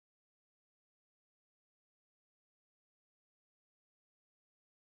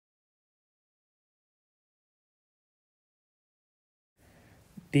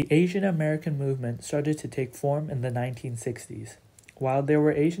The Asian American movement started to take form in the 1960s. While there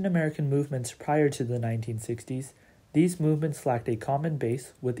were Asian American movements prior to the 1960s, these movements lacked a common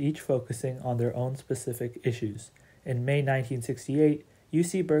base, with each focusing on their own specific issues. In May 1968,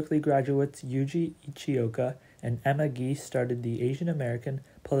 UC Berkeley graduates Yuji Ichioka and Emma Gee started the Asian American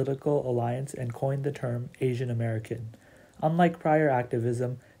Political Alliance and coined the term Asian American. Unlike prior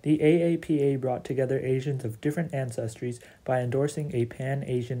activism, the AAPA brought together Asians of different ancestries by endorsing a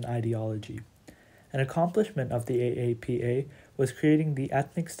pan-Asian ideology. An accomplishment of the AAPA was creating the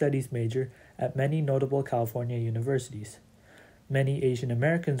ethnic studies major at many notable California universities. Many Asian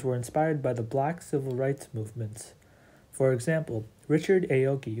Americans were inspired by the Black civil rights movements. For example, Richard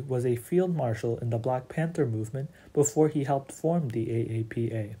Aoki was a field marshal in the Black Panther movement before he helped form the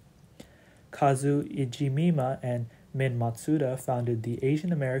AAPA. Kazu Ijimima and Min Matsuda founded the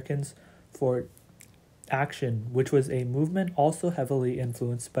Asian Americans for Action, which was a movement also heavily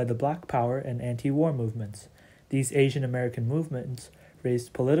influenced by the Black Power and anti-war movements. These Asian American movements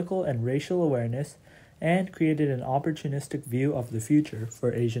raised political and racial awareness and created an opportunistic view of the future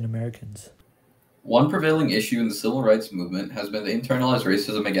for Asian Americans. One prevailing issue in the civil rights movement has been the internalized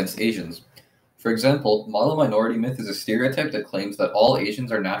racism against Asians. For example, model minority myth is a stereotype that claims that all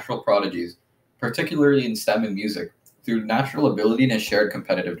Asians are natural prodigies, particularly in STEM and music, through natural ability and a shared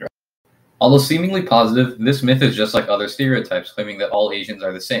competitive drive. Although seemingly positive, this myth is just like other stereotypes claiming that all Asians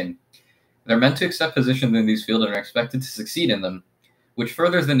are the same. They're meant to accept positions in these fields and are expected to succeed in them, which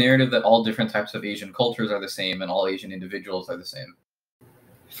furthers the narrative that all different types of Asian cultures are the same and all Asian individuals are the same.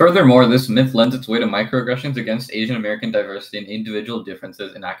 Furthermore, this myth lends its way to microaggressions against Asian American diversity and individual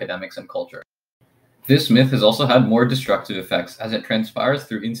differences in academics and culture. This myth has also had more destructive effects as it transpires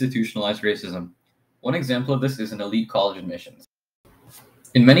through institutionalized racism. One example of this is in elite college admissions.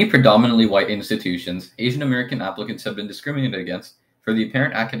 In many predominantly white institutions, Asian American applicants have been discriminated against for the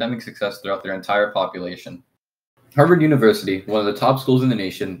apparent academic success throughout their entire population. Harvard University, one of the top schools in the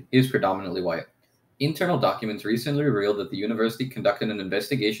nation, is predominantly white. Internal documents recently revealed that the university conducted an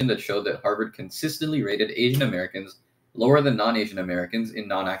investigation that showed that Harvard consistently rated Asian Americans lower than non-Asian Americans in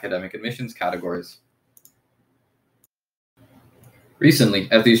non-academic admissions categories. Recently,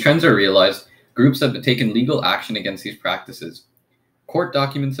 as these trends are realized, groups have taken legal action against these practices. Court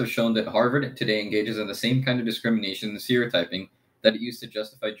documents have shown that Harvard today engages in the same kind of discrimination and stereotyping that it used to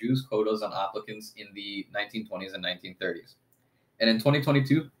justify Jews' quotas on applicants in the 1920s and 1930s. And in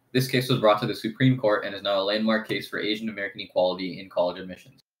 2022, this case was brought to the Supreme Court and is now a landmark case for Asian American equality in college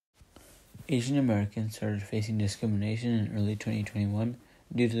admissions. Asian Americans started facing discrimination in early 2021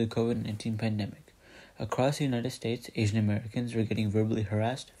 due to the COVID-19 pandemic. Across the United States, Asian Americans were getting verbally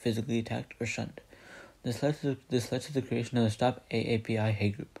harassed, physically attacked, or shunned. This led to the creation of the Stop AAPI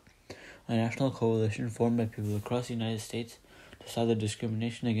Hate Group, a national coalition formed by people across the United States to stop the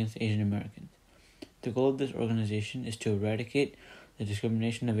discrimination against Asian Americans. The goal of this organization is to eradicate the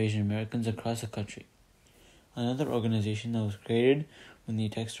discrimination of Asian Americans across the country. Another organization that was created when the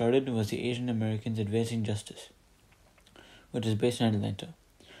attack started was the Asian Americans Advancing Justice, which is based in Atlanta.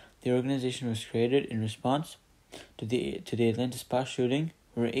 The organization was created in response to the Atlanta Spa shooting,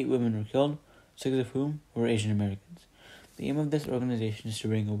 where 8 women were killed, 6 of whom were Asian Americans. The aim of this organization is to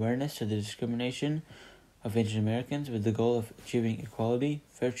bring awareness to the discrimination of Asian Americans with the goal of achieving equality,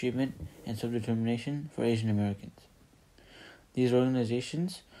 fair treatment, and self-determination for Asian Americans. These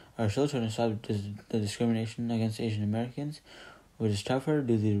organizations are still trying to stop the discrimination against Asian Americans, which is tougher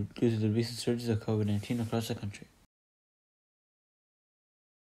due to the recent surges of COVID-19 across the country.